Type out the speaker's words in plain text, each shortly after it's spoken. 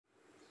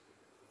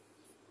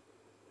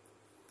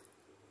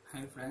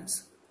Hi friends,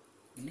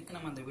 இன்னைக்கு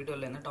நம்ம இந்த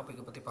வீடியோவில் என்ன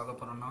டாபிக் பற்றி பார்க்க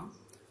போகிறோம்னா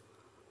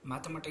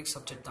மேத்தமெட்டிக்ஸ்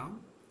சப்ஜெக்ட் தான்.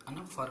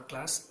 ஆனால் ஃபார்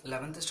கிளாஸ்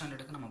 11th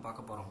ஸ்டாண்டர்டுக்கு நம்ம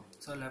பார்க்க போகிறோம்.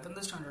 ஸோ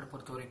 11th ஸ்டாண்டர்ட்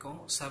பொறுத்த வரைக்கும்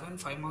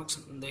 5 மார்க்ஸ்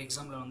இந்த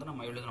எக்ஸாமில் வந்து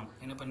நம்ம எழுதணும்.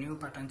 ஏன்னா இப்போ நியூ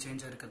பேட்டர்ன்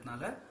சேஞ்ச்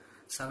இருக்கிறதுனால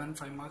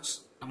 5 மார்க்ஸ்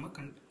நம்ம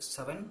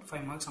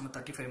 5 மார்க்ஸ் நம்ம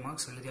 35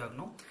 மார்க்ஸ் எழுதி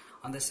ஆகணும்.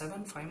 அந்த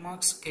 5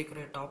 மார்க்ஸ் கேட்குற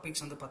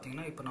டாபிக்ஸ் வந்து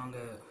பார்த்தீங்கன்னா இப்போ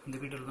நாங்கள் இந்த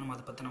வீடியோவில் தான் நம்ம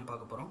அதை பற்றி நம்ம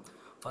பார்க்க போகிறோம்.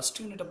 ஃபர்ஸ்ட்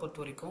யூனிட்டை பொறுத்த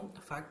வரைக்கும்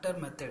ஃபேக்டர்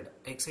மெத்தட்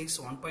எக்ஸசைஸ்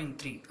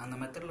 1.3 அந்த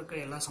மெத்தடில் இருக்கிற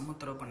எல்லா சம்மும்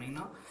தரவு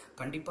பண்ணிங்கன்னா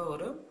கண்டிப்பாக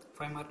ஒரு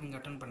 5 மார்க் நீங்கள்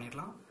அட்டன்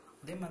பண்ணிடலாம்.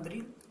 அதே மாதிரி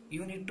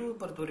யூனிட் 2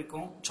 பொறுத்த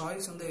வரைக்கும்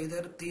சாய்ஸ் வந்து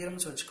எதர்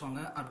தியரம்ஸ்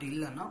வச்சுக்கோங்க, அப்படி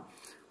இல்லைன்னா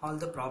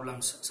ஆல் த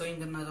ப்ராப்ளம்ஸ். ஸோ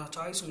இங்கே நான்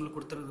சாய்ஸ் உங்களுக்கு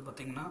கொடுத்துருது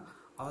பார்த்தீங்கன்னா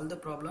all the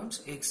problems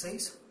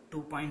exercise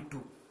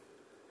 2.2.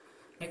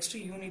 Next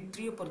unit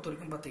 3 பொறுத்த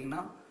வரைக்கும்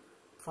பார்த்தீங்கன்னா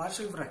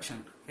பார்ஷியல் ஃப்ராக்ஷன்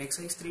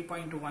எக்ஸசைஸ்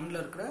 3.1ல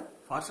இருக்கிற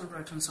பார்ஷியல்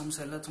ஃப்ராக்ஷன் சம்ஸ்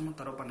எல்லாத்தையும்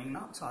தரவு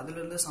பண்ணிங்கன்னா ஸோ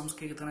அதுலேருந்து சம்ஸ்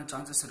கேட்கறதுக்கான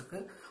சான்சஸ்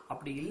இருக்குது.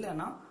 அப்படி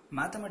இல்லைன்னா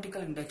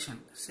mathematical induction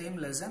same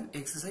lesson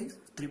exercise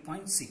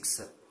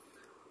 3.6.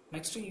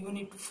 Next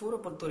unit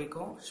 4 பொறுத்த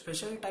வரைக்கும்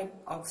special type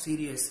of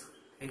serious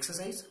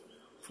exercise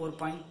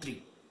 4.3.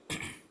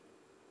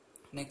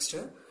 Next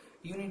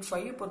unit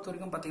 5 பொறுத்த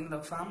வரைக்கும்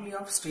பார்த்தீங்கன்னா family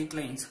of straight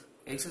lines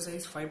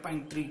exercise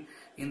 5.3.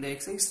 இந்த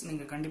எக்ஸசைஸ்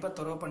நீங்கள் கண்டிப்பாக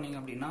தரவு பண்ணீங்க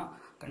அப்படின்னா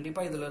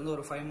கண்டிப்பாக இதிலேருந்து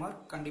ஒரு 5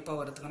 மார்க் கண்டிப்பாக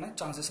வரதுக்கான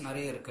சான்சஸ்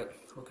நிறைய இருக்குது.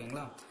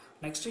 ஓகேங்களா.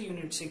 Next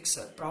unit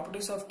 6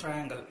 properties of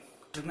triangle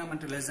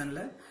trigonometry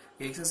லெசனில்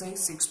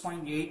எக்ஸசைஸ்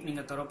 6.8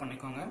 நீங்கள் தரவு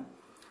பண்ணிக்கோங்க.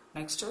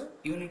 நெக்ஸ்ட்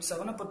யூனிட்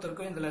 7 பொறுத்த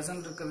வரைக்கும் இந்த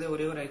லெசனில் இருக்கிறதே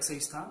ஒரே ஒரு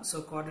எக்ஸசைஸ் தான். ஸோ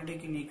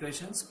குவாட்ரேட்டிக்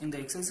ஈக்குவேஷன்ஸ் இந்த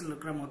எக்ஸசைஸில்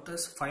இருக்கிற மொத்த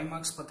 5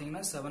 மார்க்ஸ்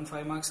பார்த்தீங்கன்னா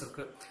 5 மார்க்ஸ்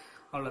இருக்குது.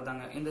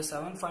 அவ்வளோதாங்க. இந்த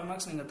 5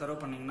 மார்க்ஸ் நீங்கள் தரவு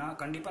பண்ணிங்கன்னா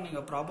கண்டிப்பாக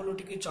நீங்கள்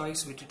ப்ராபபிலிட்டிக்கு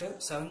சாய்ஸ் விட்டுட்டு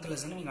 7th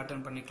லெசன் நீங்கள்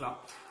அட்டன் பண்ணிக்கலாம்.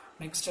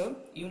 நெக்ஸ்ட்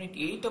யூனிட்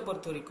 8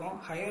 பொறுத்த வரைக்கும்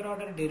ஹையர்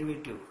ஆர்டர்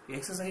டெரிவேட்டிவ்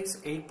எக்ஸசைஸ்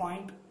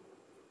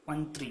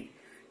 8.13.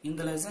 இந்த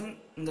லெசன்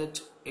இந்த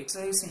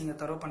எக்ஸசைஸ் நீங்கள்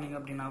தரவு பண்ணீங்க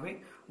அப்படின்னாவே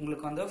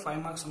உங்களுக்கு வந்து 5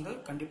 மார்க்ஸ் வந்து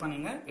கண்டிப்பாக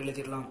நீங்கள்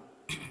எழுதிடலாம்.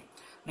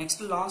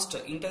 நெக்ஸ்ட் லாஸ்ட்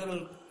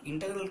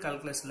இன்டெக்ரல்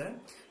கால்குலஸில்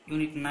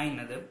யூனிட் 9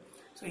 அது.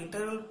 So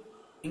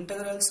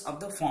integrals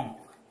of the form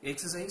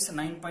exercise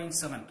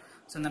 9.7.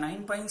 So இந்த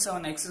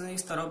 9.7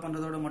 எக்ஸசைஸ் தரவு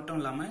பண்ணுறதோட மட்டும்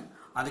இல்லாமல்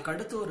அதுக்கு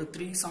அடுத்து ஒரு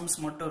 3 சம்ஸ்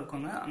மட்டும்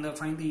இருக்குங்க. அந்த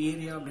ஃபைண்ட் தி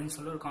ஏரியா அப்படின்னு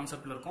சொல்லி ஒரு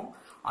கான்செப்டில் இருக்கும்.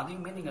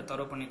 அதையுமே நீங்கள்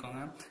தரவு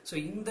பண்ணிக்கோங்க. ஸோ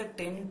இந்த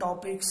 10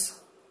 டாபிக்ஸ்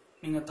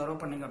நீங்கள் தரவு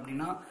பண்ணீங்க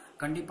அப்படின்னா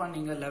கண்டிப்பாக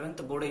நீங்கள்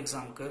 11th போர்டு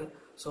எக்ஸாமுக்கு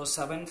ஸோ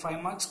 5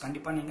 மார்க்ஸ்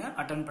கண்டிப்பாக நீங்கள்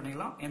அட்டன்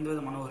பண்ணிக்கலாம். எந்த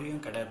விதமான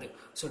உரியும் கிடையாது.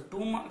 ஸோ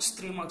 2 மார்க்ஸ்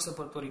 3 மார்க்ஸை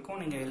பொறுத்த வரைக்கும்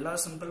நீங்கள் எல்லா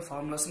சிம்பிள்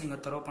ஃபார்முலாஸும்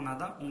நீங்கள் தரவு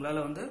பண்ணாதான்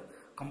உங்களால் வந்து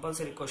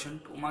compulsory question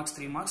 2 marks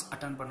 3 marks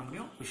attend பண்ண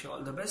முடியும். Wish you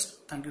all the best.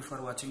 Thank you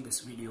for வாட்சிங்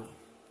திஸ் வீடியோ.